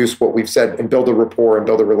and produce what we've said and build a rapport and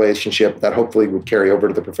build a relationship that hopefully would carry over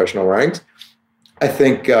to the professional ranks. I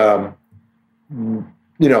think,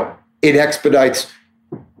 it expedites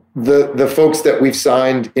the folks that we've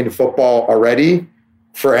signed in football already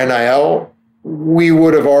for NIL. they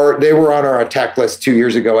were on our attack list 2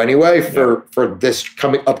 years ago anyway for this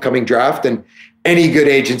upcoming draft. And any good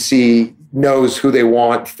agency knows who they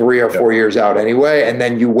want 3 or 4 years out anyway. And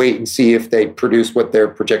then you wait and see if they produce what they're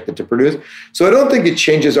projected to produce. So I don't think it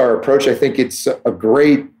changes our approach. I think it's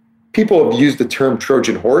people have used the term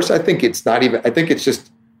Trojan horse. I think it's not even, I think it's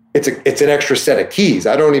just, it's an extra set of keys.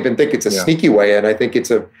 I don't even think it's a sneaky way. And I think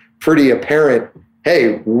it's a pretty apparent,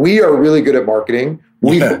 hey, we are really good at marketing.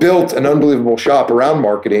 We've built an unbelievable shop around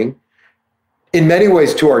marketing, in many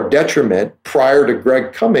ways to our detriment prior to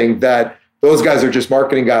Greg coming, that those guys are just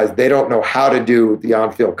marketing guys. They don't know how to do the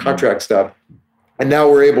on-field contract stuff. And now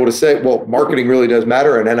we're able to say, well, marketing really does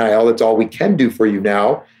matter. And NIL, that's all we can do for you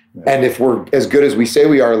now. And if we're as good as we say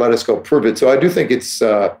we are, let us go prove it. So I do think it's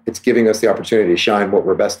giving us the opportunity to shine what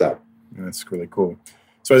we're best at. That's really cool.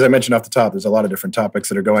 So as I mentioned off the top, there's a lot of different topics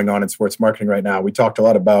that are going on in sports marketing right now. We talked a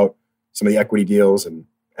lot about some of the equity deals and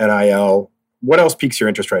NIL. What else piques your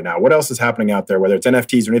interest right now? What else is happening out there, whether it's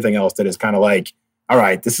NFTs or anything else that is kind of like, all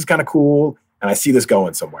right, this is kind of cool, and I see this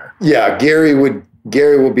going somewhere? Yeah, Gary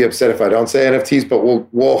will be upset if I don't say NFTs, but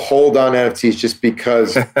we'll hold on NFTs just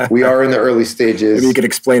because we are in the early stages. Maybe you could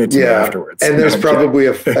explain it to me afterwards. And there's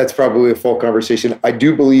that's probably a full conversation. I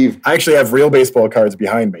do believe I actually have real baseball cards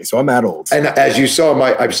behind me, so I'm that old. And as you saw,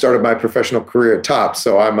 I've started my professional career at Top,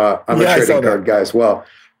 so I'm a trading card guy as well.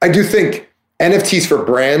 I do think NFTs for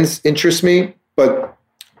brands interest me, but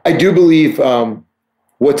I do believe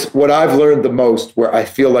what I've learned the most, where I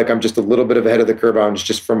feel like I'm just a little bit ahead of the curve on, is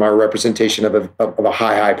just from our representation of a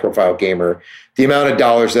high profile gamer, the amount of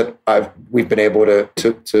dollars that we've been able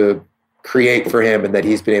to create for him, and that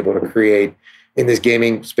he's been able to create in this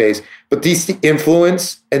gaming space. But the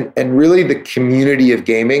influence and really the community of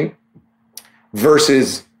gaming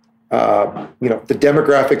versus the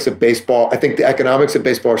demographics of baseball. I think the economics of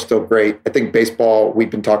baseball are still great. I think baseball, we've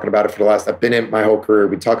been talking about it I've been in my whole career.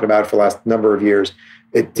 We've been talking about it for the last number of years.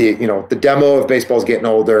 The demo of baseball is getting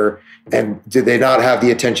older, and do they not have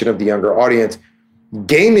the attention of the younger audience?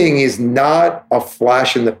 Gaming is not a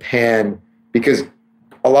flash in the pan, because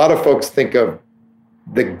a lot of folks think of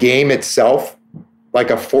the game itself like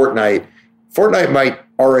a Fortnite. Fortnite might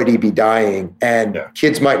already be dying, and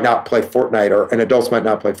kids might not play Fortnite, and adults might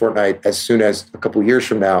not play Fortnite as soon as a couple of years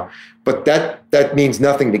from now. But that means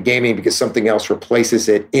nothing to gaming, because something else replaces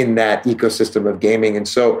it in that ecosystem of gaming. And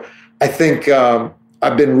so I think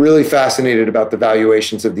I've been really fascinated about the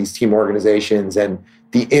valuations of these team organizations and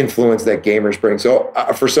the influence that gamers bring. So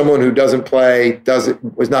for someone who doesn't play,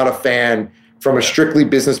 was not a fan, from a strictly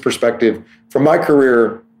business perspective, from my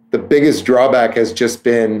career, the biggest drawback has just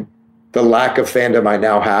been the lack of fandom I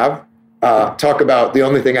now have. Talk about the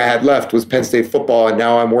only thing I had left was Penn State football, and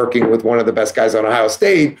now I'm working with one of the best guys on Ohio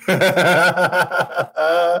State. Oh,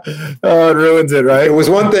 it ruins it, right? It was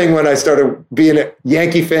one thing when I started being a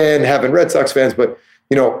Yankee fan, having Red Sox fans, but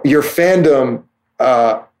your fandom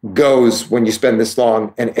goes when you spend this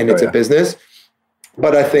long, and it's a business.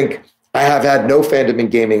 But I think I have had no fandom in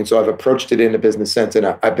gaming, so I've approached it in a business sense, and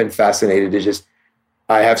I've been fascinated to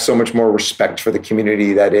I have so much more respect for the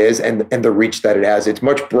community that is, and the reach that it has. It's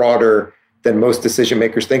much broader than most decision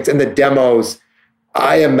makers think. And the demos,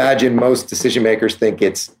 I imagine most decision makers think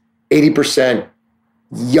it's 80%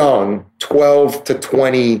 young, 12 to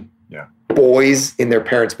 20 boys in their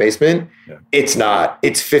parents' basement. Yeah. It's not.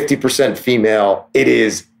 It's 50% female. It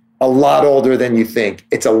is a lot older than you think.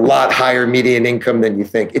 It's a lot higher median income than you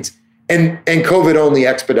think. And COVID only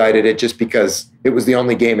expedited it, just because it was the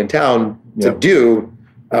only game in town to do.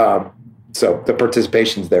 So the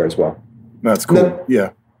participation's there as well. That's cool.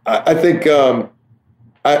 I think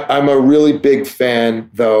I'm a really big fan,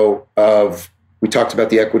 though, of, we talked about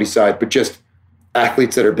the equity side, but just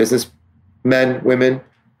athletes that are businessmen, women.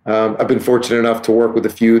 I've been fortunate enough to work with a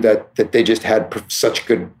few that they just had such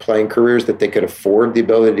good playing careers that they could afford the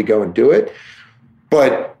ability to go and do it.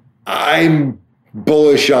 But I'm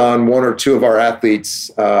bullish on one or two of our athletes.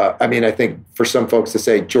 I think for some folks to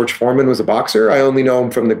say George Foreman was a boxer, I only know him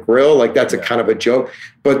from the grill. Like, that's a kind of a joke.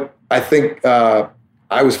 But I think I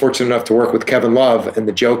was fortunate enough to work with Kevin Love, and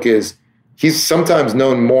the joke is he's sometimes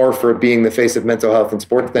known more for being the face of mental health in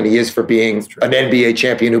sports than he is for being an NBA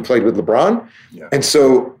champion who played with LeBron. Yeah. And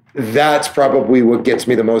so that's probably what gets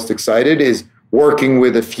me the most excited, is working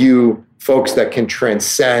with a few folks that can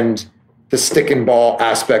transcend the stick and ball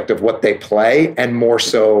aspect of what they play, and more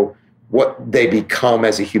so what they become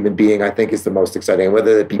as a human being, I think is the most exciting,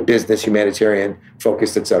 whether it be business, humanitarian,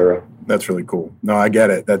 focused, et cetera. That's really cool. No, I get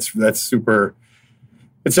it. That's super.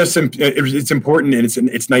 It's just, it's important, and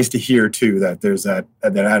it's nice to hear too that there's that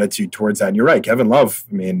attitude towards that. And you're right, Kevin Love.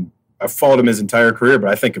 I mean, I've followed him his entire career, but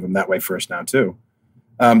I think of him that way first now too.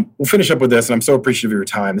 We'll finish up with this, and I'm so appreciative of your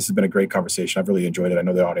time. This has been a great conversation. I've really enjoyed it. I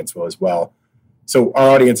know the audience will as well. So our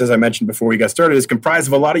audience, as I mentioned before we got started, is comprised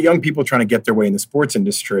of a lot of young people trying to get their way in the sports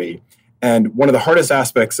industry. And one of the hardest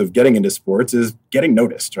aspects of getting into sports is getting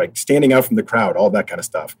noticed, right? Standing out from the crowd, all that kind of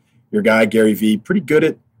stuff. Your guy, Gary Vee, pretty good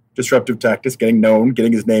at disruptive tactics, getting known,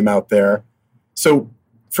 getting his name out there. So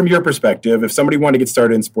from your perspective, if somebody wanted to get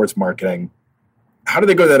started in sports marketing, how do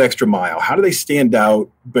they go that extra mile? How do they stand out,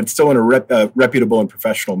 but still in a reputable and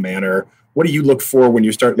professional manner? What do you look for when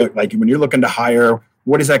you start, like when you're looking to hire?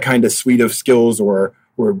 What is that kind of suite of skills or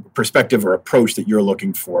perspective or approach that you're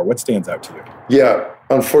looking for? What stands out to you? Yeah,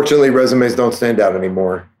 unfortunately, resumes don't stand out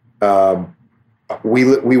anymore. We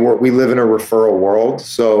live in a referral world,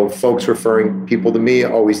 so folks referring people to me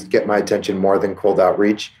always get my attention more than cold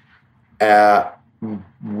outreach.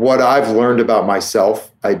 What I've learned about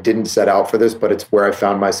myself, I didn't set out for this, but it's where I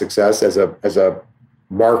found my success as a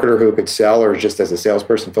marketer who could sell, or just as a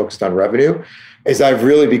salesperson focused on revenue, is I've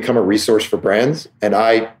really become a resource for brands. And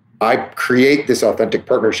I create this authentic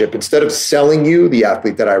partnership. Instead of selling you, the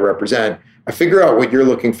athlete that I represent, I figure out what you're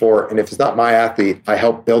looking for. And if it's not my athlete, I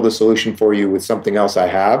help build a solution for you with something else I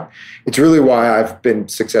have. It's really why I've been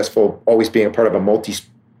successful, always being a part of a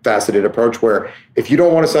multifaceted approach, where if you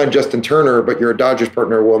don't want to sign Justin Turner, but you're a Dodgers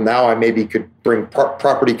partner, well, now I maybe could bring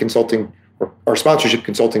property consulting or sponsorship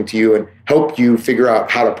consulting to you and help you figure out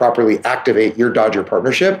how to properly activate your Dodger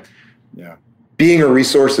partnership. Yeah. Being a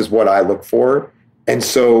resource is what I look for. And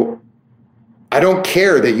so I don't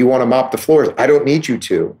care that you want to mop the floors. I don't need you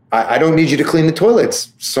to. I don't need you to clean the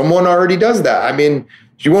toilets. Someone already does that. I mean,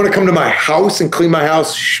 do you want to come to my house and clean my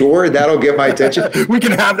house? Sure, that'll get my attention. We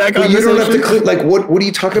can have that conversation. But you don't have to clean. Like, what are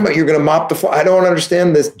you talking about? You're going to mop the floor? I don't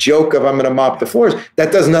understand this joke of I'm going to mop the floors.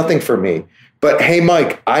 That does nothing for me. But hey,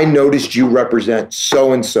 Mike, I noticed you represent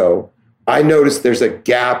so-and-so. I noticed there's a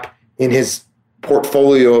gap in his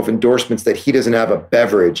portfolio of endorsements that he doesn't have a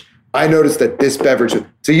beverage. I noticed that this beverage.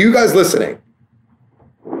 So you guys listening,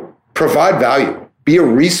 provide value, be a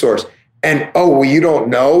resource. And, well, you don't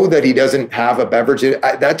know that he doesn't have a beverage.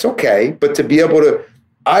 That's okay. But to be able to,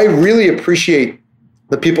 I really appreciate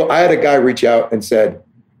the people. I had a guy reach out and said,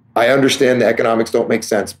 I understand the economics don't make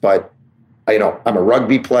sense, but I'm a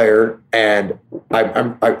rugby player, and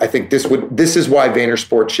I think this is why Vayner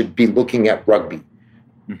Sports should be looking at rugby.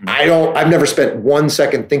 Mm-hmm. I've never spent 1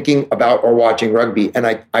 second thinking about or watching rugby. And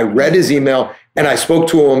I read his email and I spoke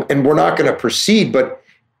to him, and we're not going to proceed, but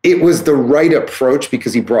it was the right approach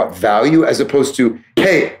because he brought value, as opposed to,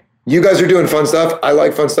 hey, you guys are doing fun stuff. I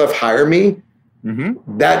like fun stuff. Hire me.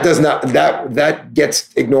 Mm-hmm. That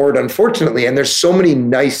gets ignored, unfortunately. And there's so many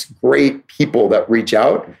nice, great people that reach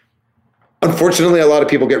out. Unfortunately, a lot of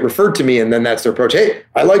people get referred to me, and then that's their approach. Hey,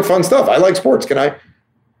 I like fun stuff. I like sports.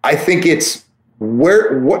 I think it's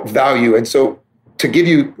what value. And so to give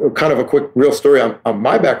you kind of a quick real story on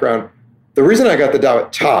my background, the reason I got the job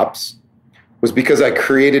at Topps was because I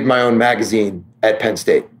created my own magazine at Penn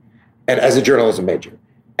State, and as a journalism major.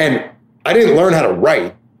 And I didn't learn how to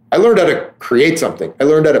write. I learned how to create something. I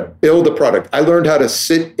learned how to build a product. I learned how to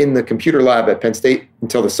sit in the computer lab at Penn State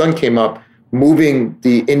until the sun came up, moving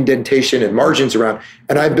the indentation and margins around.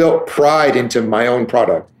 And I built pride into my own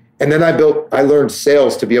product. And then I learned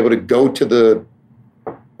sales to be able to go to the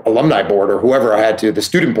alumni board or whoever I had to, the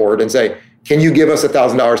student board, and say, can you give us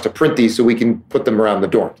 $1,000 to print these so we can put them around the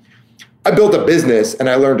dorms? I built a business and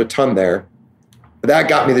I learned a ton there. That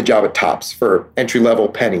got me the job at Topps for entry-level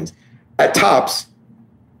pennies. At Topps,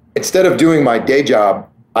 instead of doing my day job,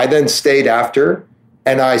 I then stayed after,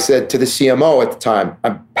 and I said to the CMO at the time,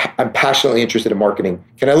 I'm passionately interested in marketing.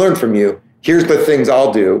 Can I learn from you? Here's the things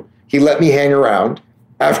I'll do. He let me hang around.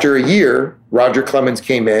 After a year, Roger Clemens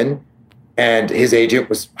came in, and his agent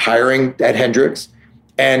was hiring at Hendricks.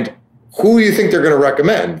 And who do you think they're going to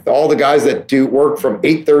recommend? All the guys that do work from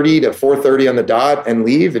 8:30 to 4:30 on the dot and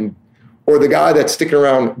leave, or the guy that's sticking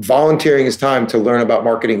around volunteering his time to learn about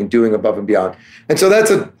marketing and doing above and beyond. And so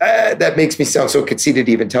that makes me sound so conceited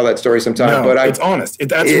to even tell that story sometimes. No, but it's honest.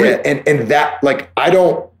 That's real. And that, like, I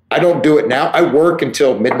don't do it now. I work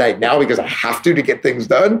until midnight now because I have to get things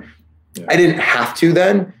done. Yeah. I didn't have to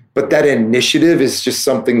then, but that initiative is just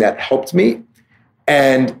something that helped me.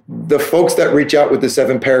 And the folks that reach out with the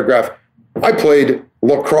 7-paragraph, I played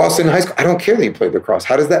lacrosse in high school. I don't care that you played lacrosse.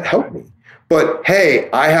 How does that help me? But hey,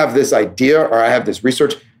 I have this idea or I have this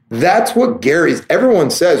research. That's what everyone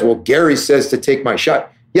says, well, Gary says to take my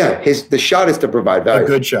shot. Yeah, the shot is to provide value. A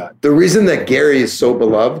good shot. The reason that Gary is so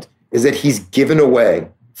beloved is that he's given away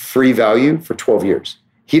free value for 12 years.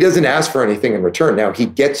 He doesn't ask for anything in return. Now, he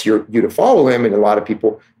gets you to follow him, and a lot of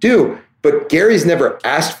people do. but Gary's never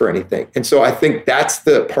asked for anything. And so I think that's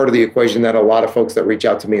the part of the equation that a lot of folks that reach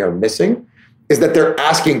out to me are missing, is that they're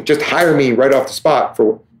asking, just hire me right off the spot,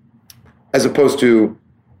 as opposed to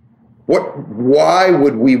why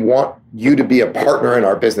would we want you to be a partner in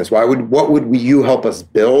our business? What would you help us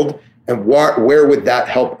build? And where would that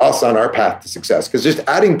help us on our path to success? Because just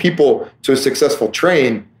adding people to a successful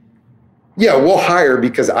train, yeah, we'll hire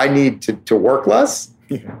because I need to work less.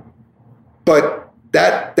 Yeah. But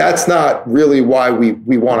that's not really why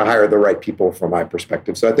we want to hire the right people from my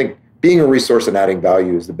perspective. So I think being a resource and adding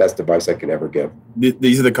value is the best advice I could ever give.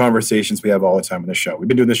 These are the conversations we have all the time on the show. We've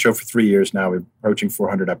been doing this show for 3 years now. We're approaching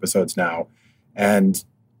 400 episodes now. And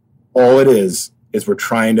all it is we're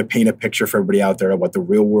trying to paint a picture for everybody out there of what the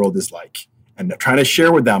real world is like. And trying to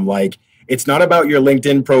share with them, like, it's not about your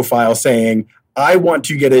LinkedIn profile saying, I want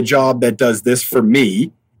to get a job that does this for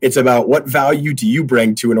me. It's about what value do you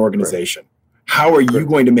bring to an organization? Right. How are you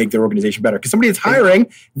going to make their organization better? Because somebody that's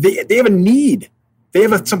hiring, they have a need. They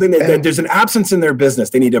have something that there's an absence in their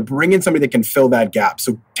business. They need to bring in somebody that can fill that gap.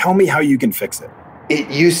 So tell me how you can fix it. It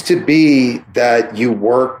used to be that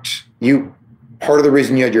part of the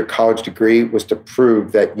reason you had your college degree was to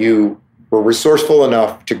prove that you were resourceful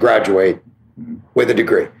enough to graduate with a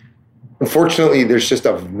degree. Unfortunately, there's just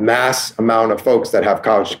a mass amount of folks that have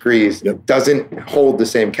college degrees. Yep. It doesn't hold the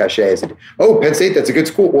same cachet as Penn State, that's a good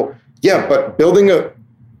school. Well, yeah, but building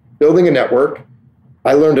a network,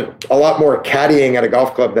 I learned a lot more caddying at a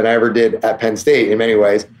golf club than I ever did at Penn State in many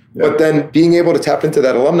ways. Yeah. But then being able to tap into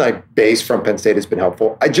that alumni base from Penn State has been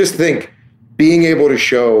helpful. I just think being able to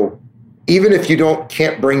show, even if you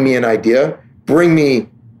can't bring me an idea, bring me,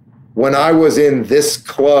 when I was in this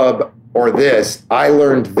club or this, I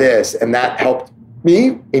learned this, and that helped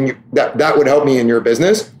me that would help me in your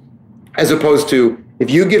business, as opposed to, if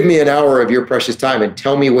you give me an hour of your precious time and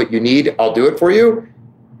tell me what you need, I'll do it for you.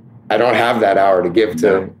 I don't have that hour to give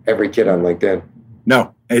to every kid on LinkedIn.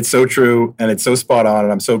 No, it's so true. And it's so spot on.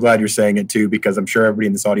 And I'm so glad you're saying it too, because I'm sure everybody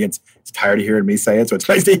in this audience is tired of hearing me say it. So it's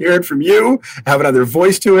nice to hear it from you, have another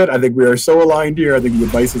voice to it. I think we are so aligned here. I think the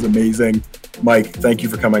advice is amazing. Mike, thank you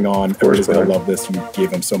for coming on. Everybody's going to love this. You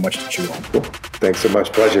gave them so much to chew on. Cool. Thanks so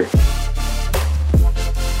much. Pleasure.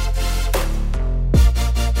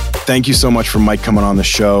 Thank you so much for Mike coming on the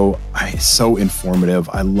show. So informative.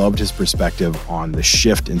 I loved his perspective on the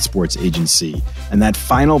shift in sports agency. And that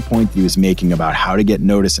final point that he was making about how to get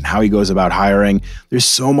noticed and how he goes about hiring, there's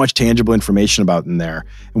so much tangible information about in there.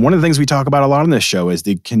 And one of the things we talk about a lot on this show is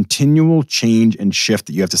the continual change and shift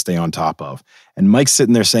that you have to stay on top of. And Mike's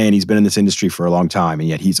sitting there saying he's been in this industry for a long time, and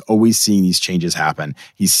yet he's always seeing these changes happen.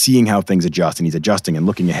 He's seeing how things adjust, and he's adjusting and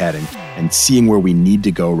looking ahead and seeing where we need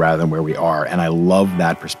to go rather than where we are. And I love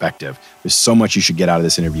that perspective. There's so much you should get out of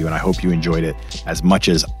this interview, and I hope you enjoyed it as much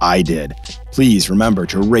as I did. Please remember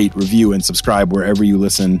to rate, review, and subscribe wherever you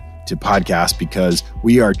listen to podcasts, because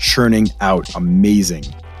we are churning out amazing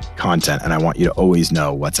content, and I want you to always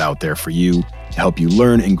know what's out there for you to help you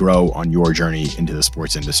learn and grow on your journey into the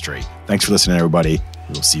sports industry. Thanks for listening, everybody.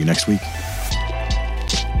 We will see you next week.